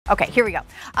Okay, here we go.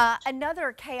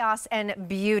 Another chaos and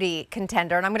beauty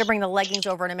contender, and I'm going to bring the leggings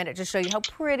over in a minute to show you how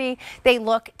pretty they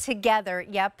look together.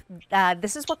 Yep,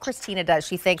 this is what Christina does.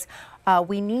 She thinks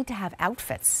we need to have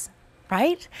outfits,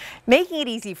 right? Making it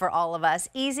easy for all of us,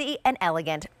 easy and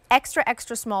elegant. Extra,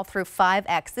 extra small through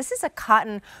 5X. This is a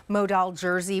cotton modal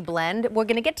jersey blend. We're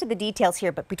going to get to the details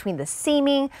here, but between the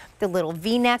seaming, the little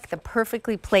V-neck, the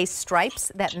perfectly placed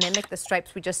stripes that mimic the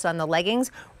stripes we just saw on the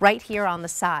leggings, right here on the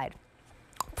side.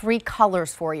 3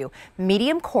 colors for you.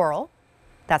 Medium coral,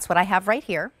 that's what I have right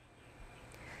here.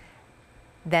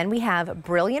 Then we have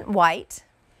brilliant white.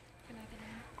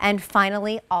 And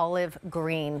finally, olive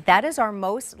green. That is our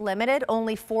most limited,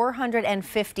 only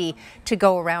 450 to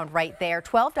go around right there.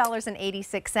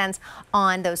 $12.86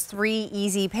 on those 3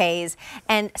 easy pays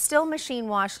and still machine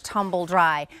wash, tumble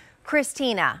dry.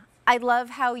 Christina, I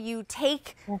love how you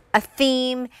take a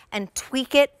theme and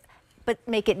tweak it, but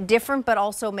make it different, but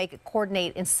also make it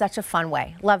coordinate in such a fun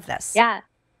way. Love this. Yeah,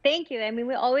 thank you. I mean,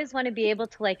 we always want to be able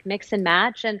to like mix and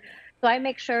match. And so I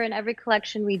make sure in every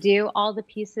collection we do, all the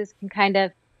pieces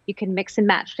can you can mix and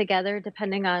match together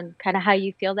depending on kind of how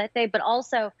you feel that day. But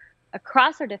also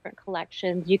across our different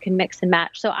collections, you can mix and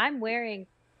match. So I'm wearing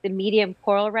the medium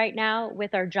coral right now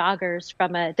with our joggers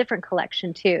from a different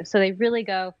collection too. So they really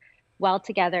go well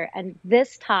together. And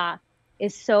this top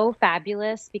is so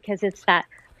fabulous because it's that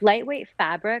lightweight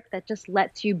fabric that just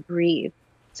lets you breathe.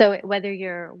 So whether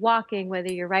you're walking,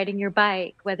 whether you're riding your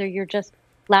bike, whether you're just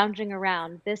lounging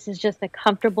around, this is just a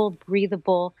comfortable,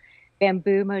 breathable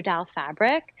bamboo modal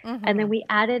fabric. And then we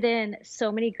added in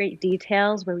so many great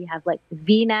details where we have like the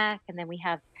V-neck and then we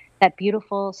have that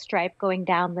beautiful stripe going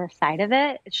down the side of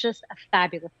it. It's just a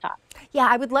fabulous top. Yeah,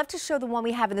 I would love to show the one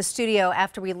we have in the studio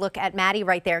after we look at Maddie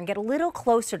right there and get a little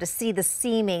closer to see the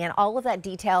seaming and all of that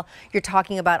detail you're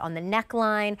talking about on the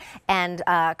neckline and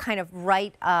kind of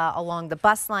right along the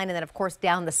bust line and then of course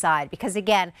down the side. Because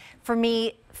again, for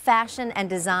me, fashion and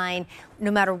design, no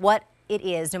matter what it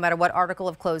is, no matter what article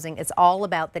of clothing, it's all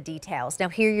about the details. Now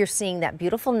here you're seeing that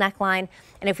beautiful neckline,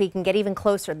 and if we can get even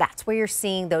closer, that's where you're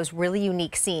seeing those really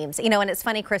unique seams. You know, and it's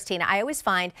funny, Christina, I always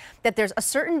find that there's a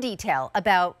certain detail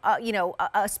about, you know,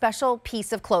 a special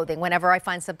piece of clothing, whenever I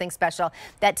find something special,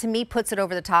 that to me puts it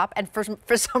over the top. And for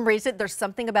some reason, there's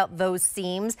something about those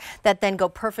seams that then go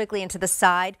perfectly into the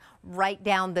side, right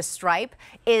down the stripe,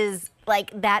 is like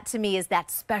that to me is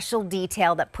that special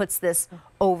detail that puts this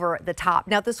over the top.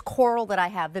 Now this coral that I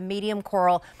have, the medium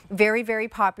coral, very, very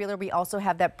popular. We also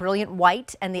have that brilliant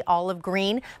white and the olive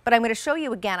green, but I'm going to show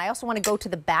you again. I also want to go to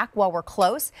the back while we're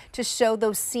close to show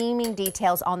those seaming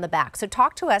details on the back. So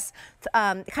talk to us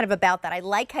kind of about that. I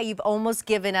like how you've almost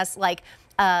given us like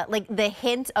the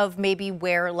hint of maybe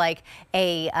where like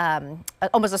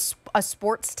almost a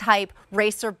sports type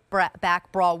racer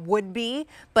back bra would be,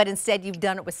 but instead you've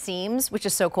done it with seams, which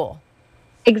is so cool.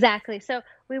 Exactly. So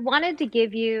we wanted to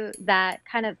give you that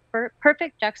kind of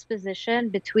perfect juxtaposition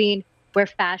between where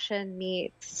fashion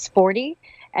meets sporty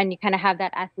and you kind of have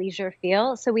that athleisure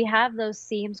feel. So we have those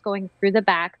seams going through the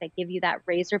back that give you that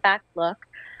razor back look.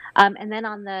 And then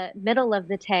on the middle of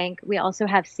the tank, we also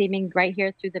have seaming right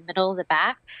here through the middle of the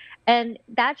back. And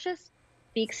that just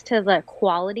speaks to the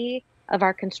quality of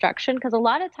our construction because a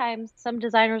lot of times some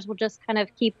designers will just kind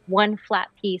of keep one flat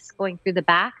piece going through the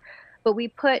back. But we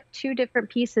put 2 different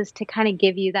pieces to kind of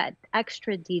give you that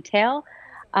extra detail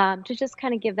to just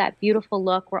kind of give that beautiful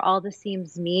look where all the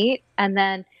seams meet. And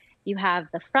then you have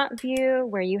the front view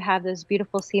where you have those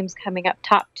beautiful seams coming up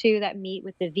top too that meet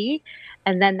with the V.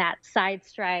 And then that side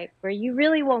stripe where you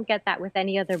really won't get that with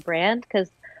any other brand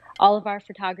because all of our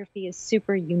photography is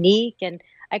super unique. And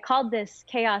I called this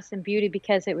chaos and beauty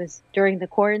because it was during the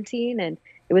quarantine and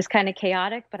it was kind of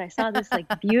chaotic, but I saw this like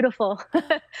beautiful,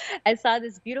 I saw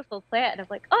this beautiful plant and I'm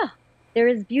like, oh, there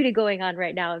is beauty going on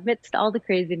right now amidst all the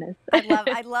craziness.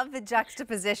 I love the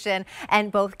juxtaposition,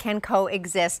 and both can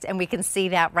coexist, and we can see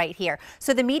that right here.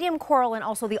 So the medium coral and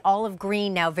also the olive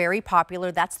green now very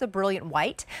popular. That's the brilliant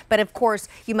white, but of course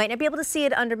you might not be able to see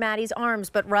it under Maddie's arms,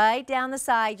 but right down the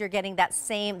side you're getting that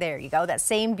same, there you go, that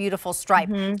same beautiful stripe.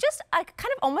 Just a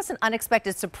kind of almost an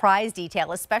unexpected surprise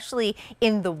detail, especially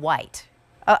in the white.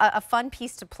 A fun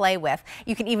piece to play with.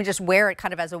 You can even just wear it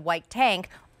kind of as a white tank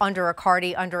under a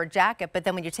cardi, under a jacket, but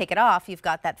then when you take it off, you've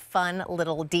got that fun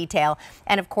little detail.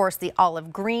 And of course, the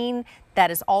olive green, that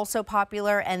is also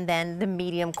popular, and then the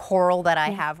medium coral that I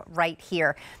have right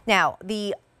here. Now,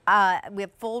 we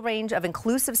have full range of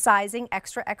inclusive sizing,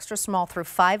 extra, extra small through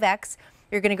 5X.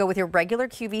 You're going to go with your regular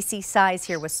QVC size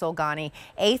here with Soulgani.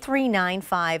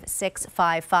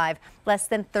 A395655. Less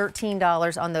than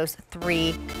 $13 on those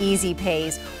 3 easy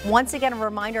pays. Once again, a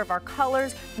reminder of our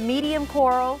colors. Medium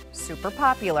coral, super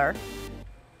popular.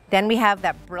 Then we have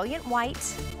that brilliant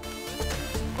white.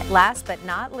 Last but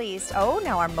not least,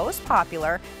 now our most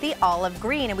popular, the olive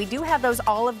green. And we do have those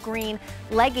olive green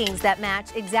leggings that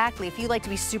match exactly. If you like to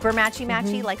be super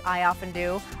matchy-matchy, like I often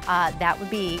do, that would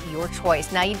be your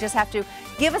choice. Now you just have to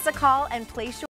give us a call and place your